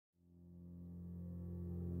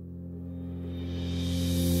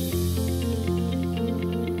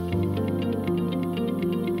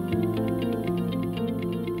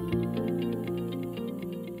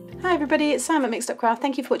everybody, it's Sam at Mixed Up Craft.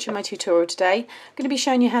 Thank you for watching my tutorial today. I'm going to be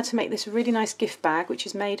showing you how to make this really nice gift bag which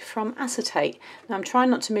is made from acetate. Now I'm trying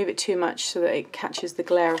not to move it too much so that it catches the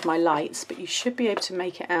glare of my lights, but you should be able to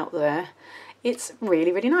make it out there. It's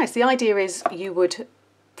really, really nice. The idea is you would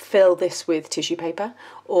fill this with tissue paper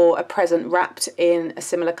or a present wrapped in a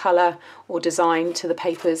similar colour or design to the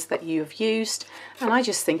papers that you have used, and I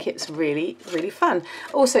just think it's really, really fun.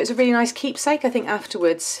 Also, it's a really nice keepsake. I think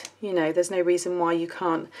afterwards, you know, there's no reason why you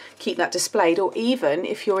can't keep that displayed, or even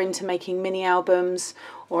if you're into making mini albums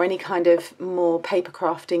or any kind of more paper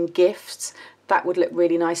crafting gifts, that would look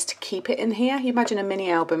really nice to keep it in here. You imagine a mini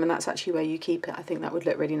album and that's actually where you keep it. I think that would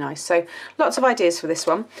look really nice. So lots of ideas for this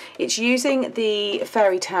one. It's using the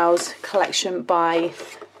Fairy Tales collection by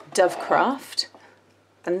Dovecraft,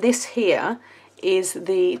 and this here is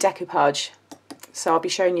the decoupage. So I'll be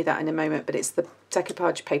showing you that in a moment, but it's the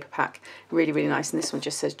decoupage paper pack. Really, really nice, and this one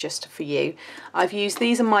just says just for you. I've used,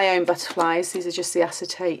 these are my own butterflies. These are just the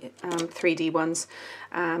acetate 3D ones,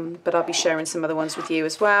 but I'll be sharing some other ones with you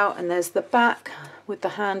as well. And there's the back with the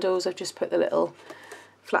handles. I've just put the little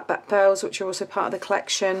flat back pearls, which are also part of the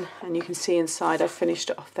collection, and you can see inside I've finished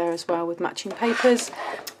it off there as well with matching papers.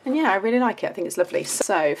 And yeah, I really like it. I think it's lovely.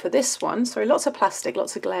 So for this one, sorry, lots of plastic,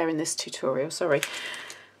 lots of glare in this tutorial, sorry.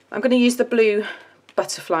 I'm going to use the blue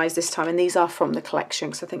butterflies this time, and these are from the collection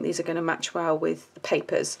because I think these are going to match well with the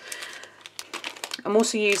papers. I'm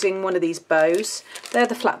also using one of these bows. They're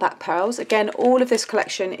the flat back pearls. Again, all of this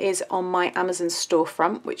collection is on my Amazon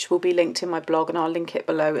storefront, which will be linked in my blog, and I'll link it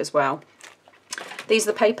below as well. These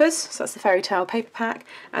are the papers, so that's the Fairy Tale paper pack,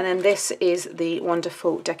 and then this is the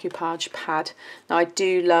wonderful decoupage pad. Now I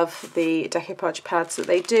do love the decoupage pads that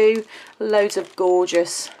they do. Loads of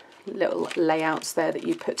gorgeous little layouts there that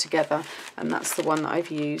you put together, and that's the one that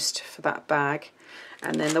I've used for that bag.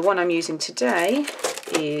 And then the one I'm using today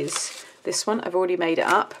is this one. I've already made it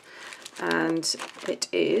up, and it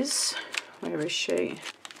is, where is she?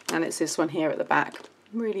 And it's this one here at the back.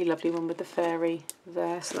 Really lovely one with the fairy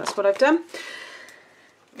there, so that's what I've done.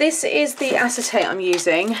 This is the acetate I'm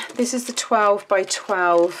using. This is the 12 by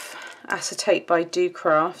 12 acetate by Do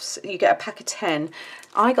Crafts. You get a pack of 10.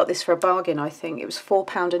 I got this for a bargain, I think. It was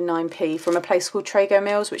 £4.09 from a place called Trago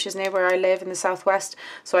Mills, which is near where I live in the southwest.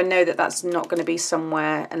 So I know that that's not going to be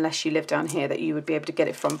somewhere, unless you live down here, that you would be able to get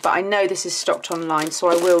it from. But I know this is stocked online, so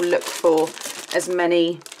I will look for as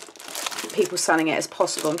many people selling it as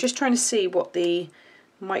possible. I'm just trying to see what the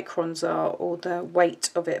microns are or the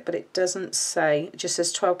weight of it, but it doesn't say. It just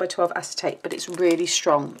says 12 by 12 acetate, but it's really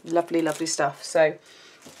strong. Lovely, lovely stuff. So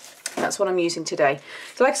that's what I'm using today.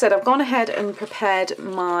 So like I said, I've gone ahead and prepared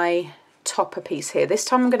my topper piece here. This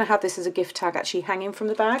time I'm going to have this as a gift tag actually hanging from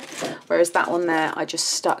the bag, whereas that one there I just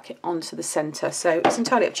stuck it onto the centre. So it's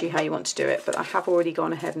entirely up to you how you want to do it, but I have already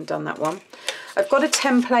gone ahead and done that one. I've got a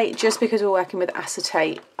template just because we're working with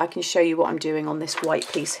acetate. I can show you what I'm doing on this white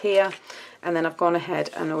piece here, and then I've gone ahead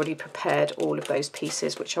and already prepared all of those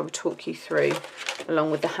pieces, which I will talk you through along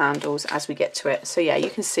with the handles as we get to it. So yeah, you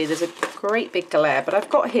can see there's a great big glare, but I've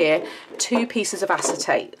got here 2 pieces of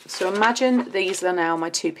acetate. So imagine these are now my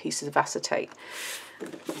 2 pieces of acetate. In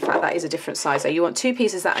fact, that is a different size there. You want 2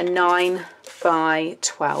 pieces that are 9 by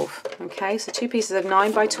 12. Okay, so 2 pieces of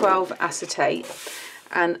 9 by 12 acetate,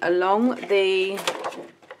 and along the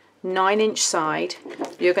 9-inch side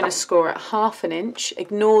you're going to score at ½ an inch.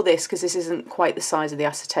 Ignore this because this isn't quite the size of the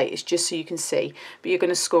acetate, it's just so you can see, but you're going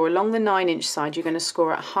to score along the 9-inch side, you're going to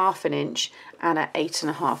score at ½ an inch and at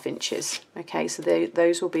 8½ inches. Okay, so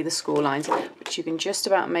those will be the score lines, which you can just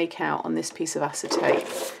about make out on this piece of acetate.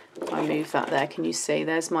 If I move that there, can you see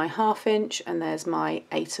there's my ½ inch and there's my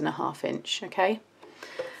 8½ inch. Okay,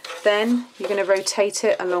 then you're going to rotate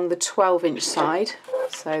it along the 12-inch side,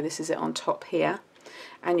 so this is it on top here,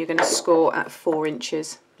 and you're going to score at 4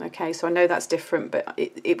 inches. Okay, so I know that's different, but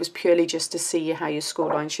it was purely just to see how your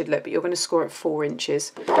score line should look, but you're going to score at 4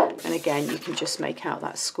 inches, and again you can just make out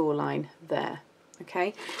that score line there.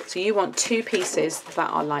 Okay, so you want 2 pieces that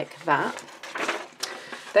are like that.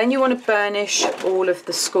 Then you want to burnish all of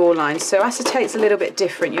the score lines. So acetate's a little bit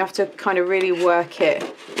different, you have to kind of really work it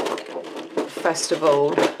first of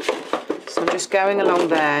all. So I'm just going along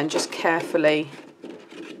there and just carefully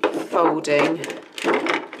folding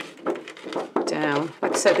down.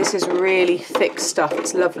 Like I said, this is really thick stuff.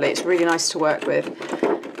 It's lovely. It's really nice to work with.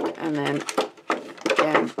 And then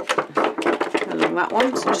again along that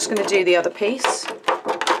one. So I'm just going to do the other piece.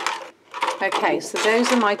 Okay, so those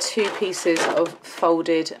are my 2 pieces of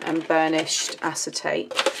folded and burnished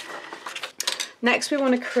acetate. Next we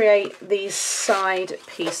want to create these side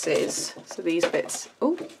pieces. So these bits,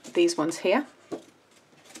 oh, these ones here.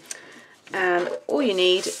 And all you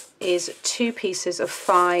need is 2 pieces of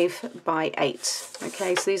 5 by 8.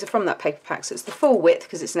 Okay, so these are from that paper pack, so it's the full width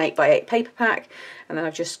because it's an 8 by 8 paper pack, and then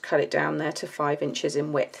I've just cut it down there to 5 inches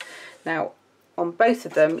in width. Now on both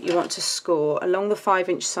of them you want to score along the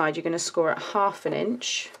 5-inch side. You're going to score at 1/2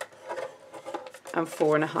 inch and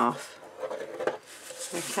 4.5.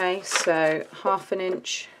 Okay, so 1/2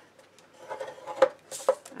 inch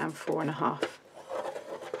and 4.5.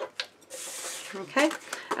 Okay,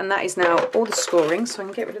 and that is now all the scoring, so I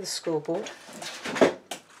can get rid of the scoreboard.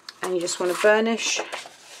 And you just want to burnish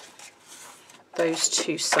those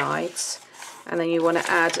 2 sides, and then you want to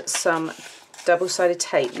add some double-sided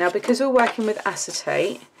tape. Now because we're working with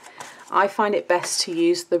acetate, I find it best to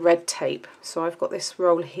use the red tape. So I've got this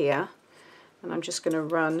roll here, and I'm just going to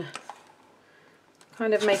run,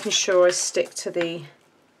 kind of making sure I stick to the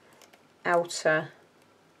outer,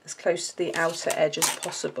 as close to the outer edge as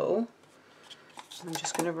possible. I'm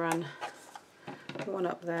just going to run one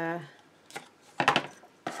up there,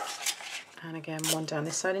 and again one down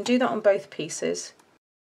this side, and do that on both pieces.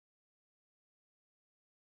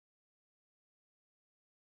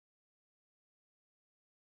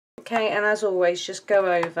 Okay, and as always, just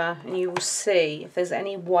go over and you will see if there's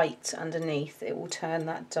any white underneath, it will turn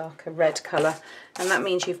that darker red colour, and that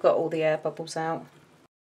means you've got all the air bubbles out.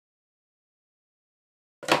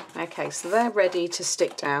 Okay, so they're ready to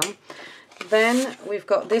stick down. Then we've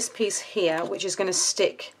got this piece here, which is going to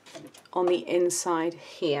stick on the inside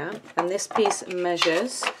here, and this piece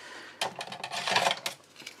measures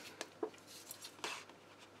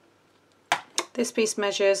This piece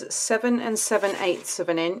measures 7 7/8 of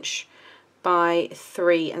an inch by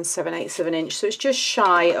 3 7/8 of an inch, so it's just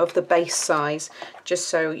shy of the base size, just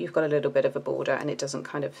so you've got a little bit of a border and it doesn't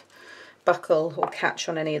kind of buckle or catch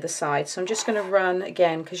on any of the sides. So I'm just going to run,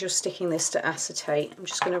 again, because you're sticking this to acetate, I'm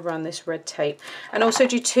just going to run this red tape, and also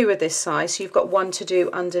do 2 of this size, so you've got 1 to do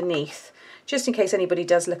underneath, just in case anybody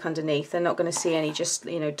does look underneath. They're not going to see any just,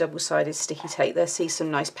 you know, double-sided sticky tape. They'll see some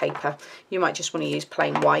nice paper. You might just want to use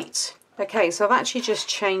plain white. Okay, so I've actually just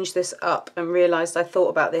changed this up and realised I thought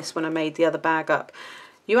about this when I made the other bag up.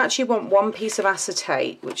 You actually want 1 piece of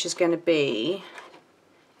acetate, which is going to be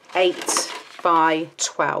 8 by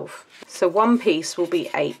 12. So 1 piece will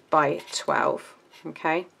be 8 by 12,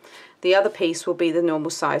 okay? The other piece will be the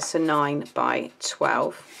normal size, so 9 by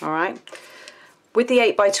 12, all right? With the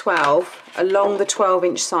 8 by 12, along the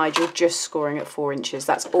 12-inch side, you're just scoring at 4 inches.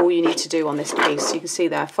 That's all you need to do on this piece. So you can see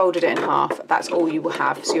there, I folded it in half. That's all you will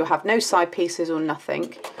have. So you'll have no side pieces or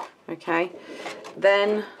nothing, okay?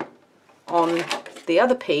 Then on the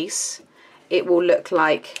other piece, it will look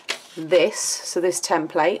like this, so this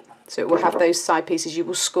template. So it will have those side pieces. You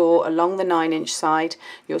will score along the 9-inch side.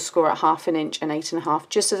 You'll score at 1/2 inch and 8.5,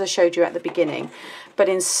 just as I showed you at the beginning. But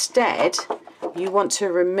instead, you want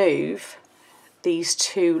to remove these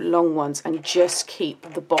 2 long ones and just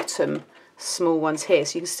keep the bottom small ones here.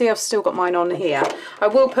 So you can see I've still got mine on here. I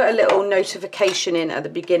will put a little notification in at the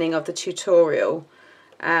beginning of the tutorial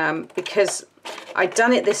because I'd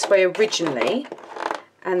done it this way originally,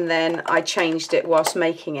 and then I changed it whilst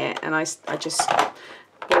making it, and I just,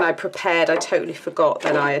 when I prepared, I totally forgot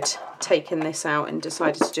that I had taken this out and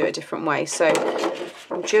decided to do it a different way. So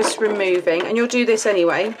I'm just removing, and you'll do this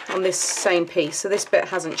anyway on this same piece, so this bit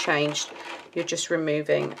hasn't changed. You're just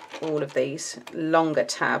removing all of these longer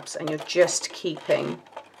tabs, and you're just keeping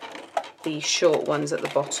the short ones at the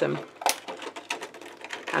bottom.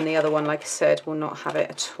 And the other one, like I said, will not have it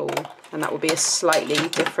at all, and that will be a slightly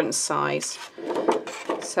different size.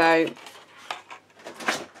 So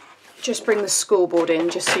just bring the scoreboard in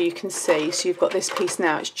just so you can see. So you've got this piece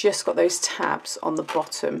now, it's just got those tabs on the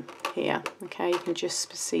bottom here. Okay, you can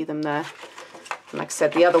just see them there. And like I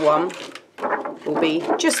said, the other one will be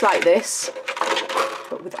just like this,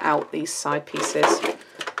 but without these side pieces.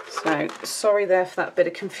 So sorry there for that bit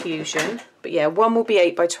of confusion, but yeah, 1 will be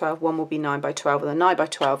 8 by 12, 1 will be 9 by 12, and the 9 by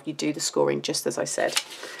 12 you do the scoring just as I said.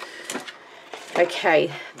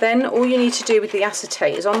 Okay, then all you need to do with the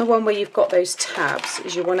acetate is on the one where you've got those tabs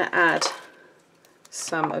is you want to add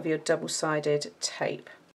some of your double-sided tape.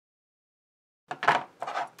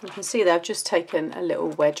 You can see that I've just taken a little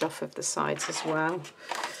wedge off of the sides as well.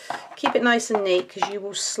 Keep it nice and neat because you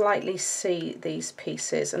will slightly see these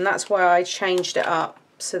pieces, and that's why I changed it up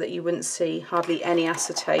so that you wouldn't see hardly any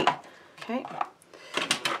acetate. Okay,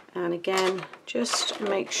 and again, just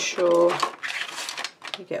make sure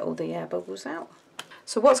you get all the air bubbles out.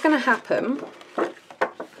 So what's going to happen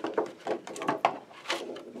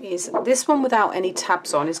is this one without any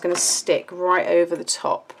tabs on is going to stick right over the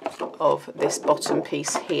top of this bottom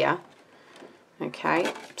piece here.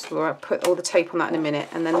 Okay, so we'll put all the tape on that in a minute,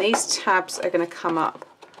 and then these tabs are going to come up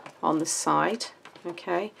on the side.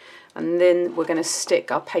 okay, and then we're going to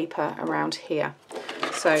stick our paper around here.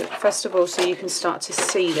 So first of all, so you can start to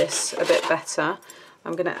see this a bit better,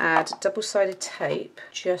 I'm going to add double-sided tape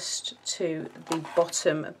just to the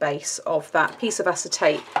bottom base of that piece of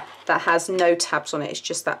acetate that has no tabs on it. It's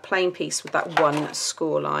just that plain piece with that one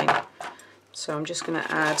score line. So I'm just going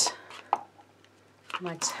to add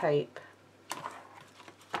my tape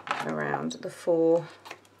around the 4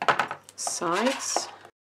 sides.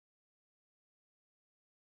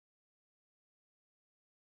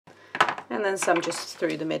 And then some just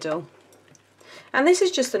through the middle. And this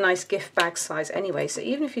is just a nice gift bag size anyway, so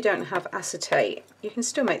even if you don't have acetate, you can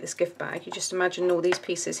still make this gift bag. You just imagine all these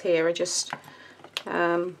pieces here are just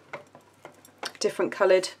different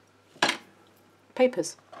coloured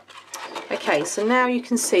papers. Okay, so now you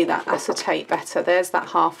can see that acetate better. There's that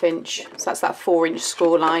 1/2 inch, so that's that 4-inch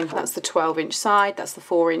score line. That's the 12-inch side, that's the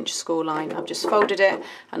 4-inch score line. I've just folded it,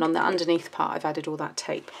 and on the underneath part I've added all that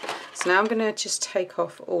tape. So now I'm going to just take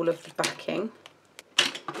off all of the backing.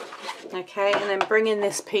 Okay, and then bring in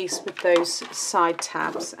this piece with those side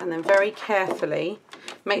tabs, and then very carefully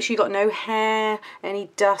make sure you've got no hair, any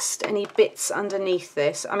dust, any bits underneath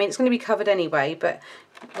this. I mean, it's going to be covered anyway, but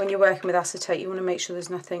when you're working with acetate you want to make sure there's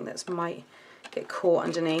nothing that might get caught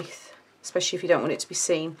underneath, especially if you don't want it to be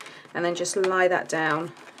seen. And then just lie that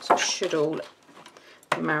down, so it should all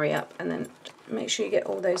marry up, and then make sure you get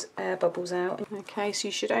all those air bubbles out. Okay, so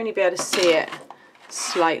you should only be able to see it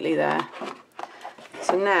slightly there.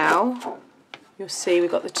 So now you'll see we've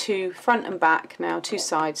got the 2 front and back, now 2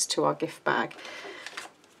 sides to our gift bag.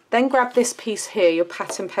 Then grab this piece here, your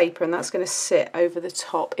pattern paper, and that's going to sit over the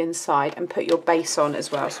top inside and put your base on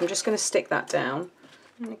as well. So I'm just going to stick that down,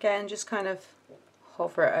 and again just kind of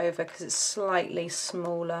hover it over because it's slightly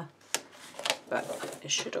smaller, but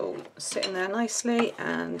it should all sit in there nicely.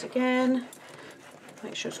 And again,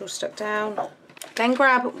 make sure it's all stuck down. Then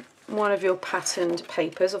grab one of your patterned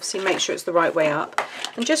papers, obviously make sure it's the right way up,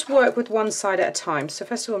 and just work with one side at a time. So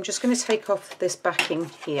first of all I'm just going to take off this backing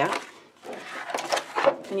here,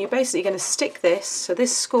 and you're basically going to stick this, so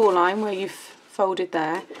this score line where you've folded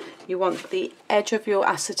there, you want the edge of your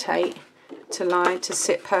acetate to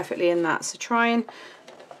sit perfectly in that. So try and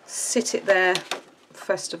sit it there.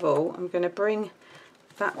 First of all I'm going to bring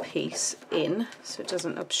that piece in so it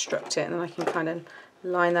doesn't obstruct it, and then I can kind of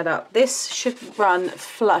line that up. This should run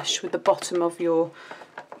flush with the bottom of your,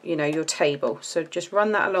 your table. So just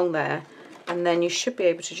run that along there, and then you should be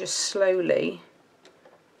able to just slowly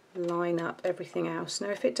line up everything else. Now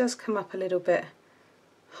if it does come up a little bit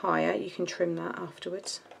higher, you can trim that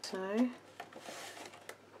afterwards. So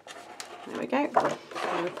there we go. I'm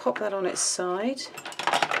going to pop that on its side,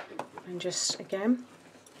 and just again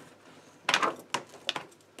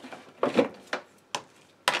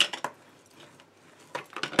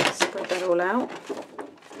spread that all out,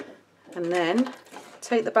 and then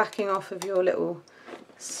take the backing off of your little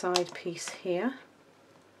side piece here,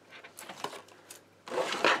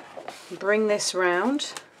 bring this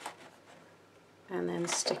round, and then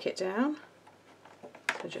stick it down.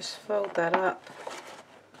 So just fold that up,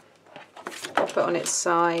 pop it on its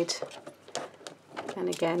side, and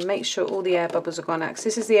again make sure all the air bubbles are gone out, because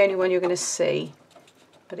this is the only one you're going to see,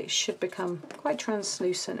 but it should become quite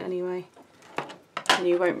translucent anyway, and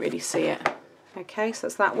you won't really see it. Okay, so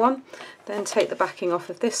that's that one. Then take the backing off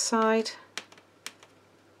of this side,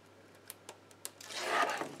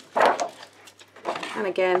 and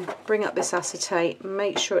again bring up this acetate,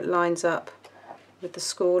 make sure it lines up with the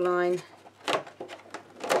score line,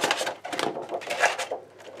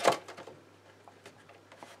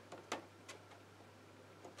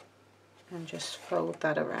 and just fold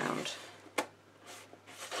that around,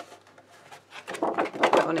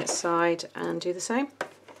 pop it on its side, and do the same.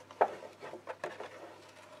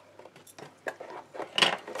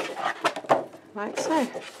 Like so.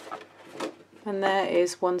 And there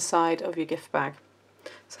is one side of your gift bag.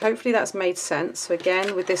 So hopefully that's made sense. So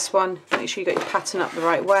again with this one, make sure you got your pattern up the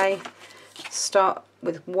right way. Start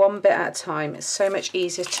with one bit at a time. It's so much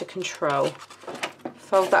easier to control.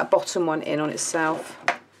 Fold that bottom one in on itself.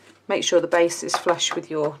 Make sure the base is flush with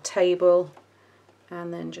your table,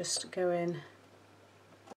 and then just go in .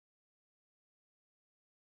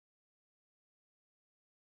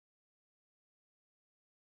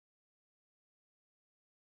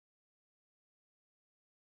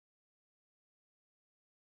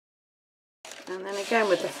 And then again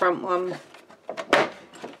with the front one,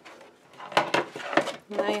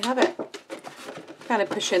 and there you have it. Kind of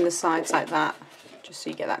push in the sides like that, just so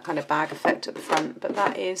you get that kind of bag effect at the front. But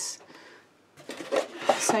that is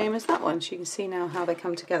same as that one, so you can see now how they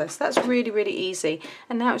come together. So that's really, really easy.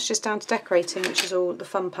 And now it's just down to decorating, which is all the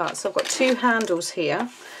fun part. So I've got two handles here,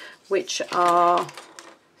 which are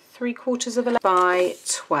 3/4 of 11 by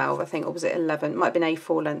 12, I think, or was it 11? It might have been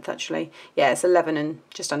A4 length actually. Yeah, it's 11 and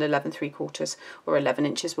just under 11 3/4, or 11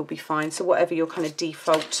 inches will be fine. So whatever your kind of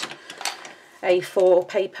default A4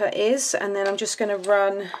 paper is. And then I'm just going to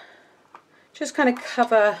run, just kind of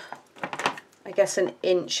cover, I guess, 1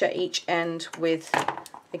 inch at each end with,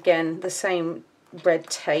 again, the same red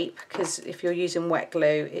tape, because if you're using wet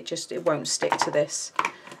glue, it won't stick to this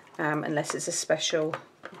unless it's a special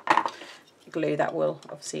glue that will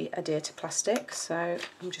obviously adhere to plastic. So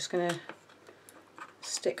I'm just going to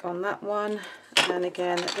stick on that one, and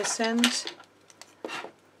again at this end.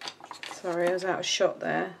 Sorry, I was out of shot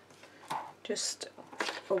there. Just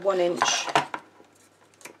a 1 inch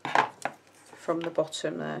from the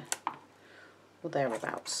bottom there, or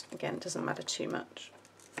thereabouts. Again, it doesn't matter too much.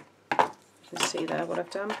 You can see there what I've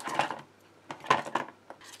done.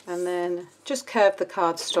 And then just curve the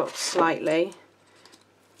cardstock slightly,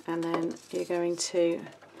 and then you're going to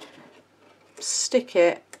stick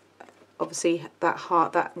it, obviously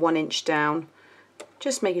that 1 inch down,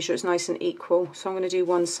 just making sure it's nice and equal. So I'm going to do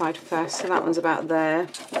one side first, so that one's about there,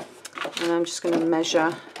 and I'm just going to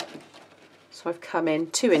measure. So I've come in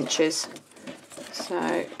 2 inches,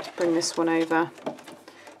 so to bring this one over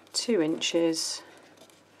 2 inches,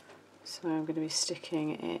 so I'm going to be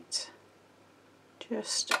sticking it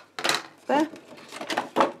just there.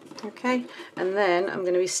 Okay, and then I'm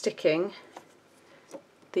going to be sticking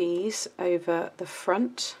these over the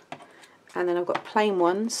front, and then I've got plain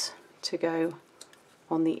ones to go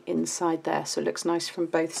on the inside there, so it looks nice from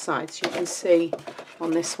both sides. You can see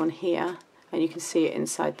on this one here, and you can see it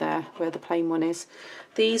inside there where the plain one is.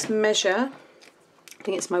 These measure, I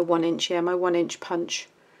think it's my 1 inch, yeah, my 1 inch punch.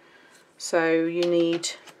 So you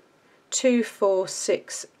need 2, 4,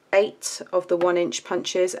 6, 8 of the 1 inch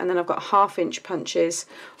punches, and then I've got 1/2 inch punches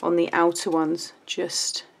on the outer ones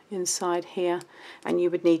just inside here, and you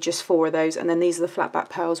would need just 4 of those. And then these are the flat back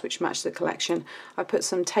pearls which match the collection. I put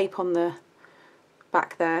some tape on the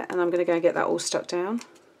back there, and I'm going to go and get that all stuck down.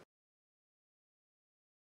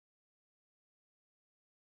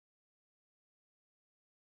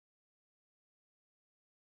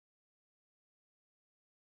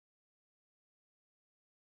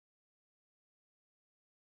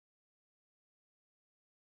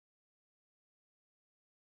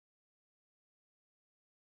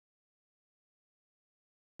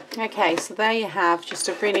 Okay, so there you have just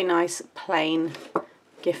a really nice plain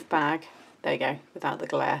gift bag. There you go, without the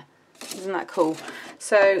glare. Isn't that cool?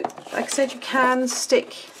 So, like I said, you can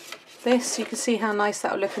stick this. You can see how nice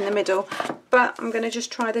that will look in the middle. But I'm going to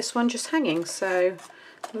just try this one just hanging. So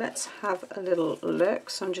let's have a little look.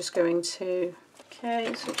 So I'm just going to,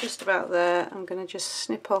 okay, so just about there. I'm going to just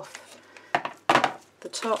snip off the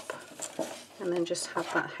top and then just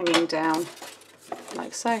have that hanging down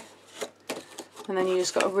like so. And then you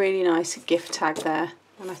just got a really nice gift tag there,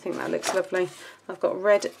 and I think that looks lovely. I've got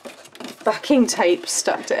red backing tape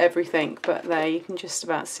stuck to everything, but there you can just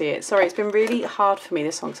about see it. Sorry, it's been really hard for me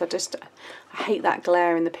this one, because I hate that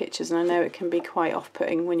glare in the pictures, and I know it can be quite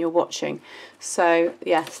off-putting when you're watching. So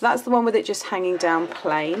yeah, so that's the one with it just hanging down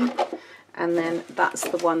plain, and then that's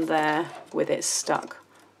the one there with it stuck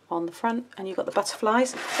on the front, and you've got the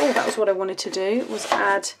butterflies. Oh, that was what I wanted to do, was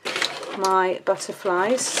add my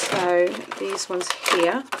butterflies. So these ones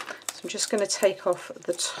here, so I'm just going to take off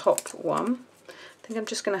the top one. I think I'm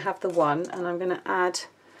just going to have the one, and I'm going to add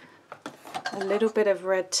a little bit of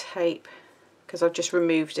red tape, because I've just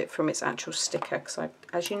removed it from its actual sticker, because I,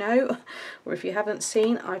 as you know, or if you haven't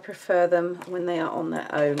seen, I prefer them when they are on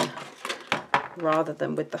their own rather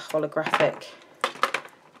than with the holographic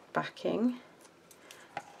backing.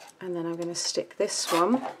 And then I'm going to stick this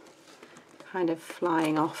one kind of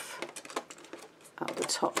flying off up the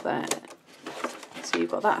top there. So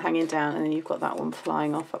you've got that hanging down, and then you've got that one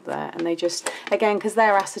flying off up there, and they just, again, because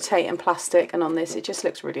they're acetate and plastic, and on this it just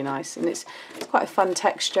looks really nice, and it's quite a fun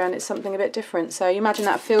texture, and it's something a bit different. So you imagine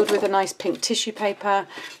that filled with a nice pink tissue paper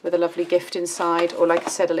with a lovely gift inside, or like I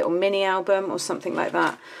said, a little mini album or something like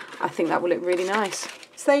that. I think that will look really nice.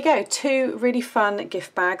 So there you go, 2 really fun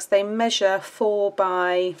gift bags. They measure 4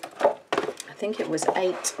 by, I think it was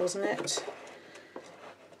 8, wasn't it?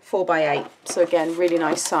 4 by 8, so again, really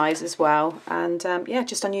nice size as well, and yeah,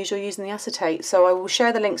 just unusual using the acetate. So I will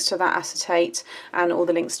share the links to that acetate and all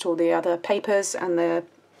the links to all the other papers and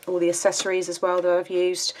all the accessories as well that I've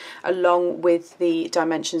used, along with the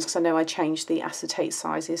dimensions, because I know I changed the acetate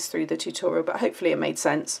sizes through the tutorial, but hopefully it made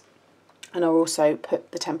sense. and I'll also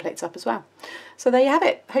put the templates up as well. So there you have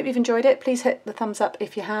it. Hope you've enjoyed it. Please hit the thumbs up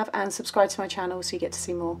if you have, and subscribe to my channel so you get to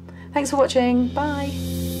see more. Thanks for watching.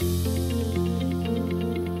 Bye.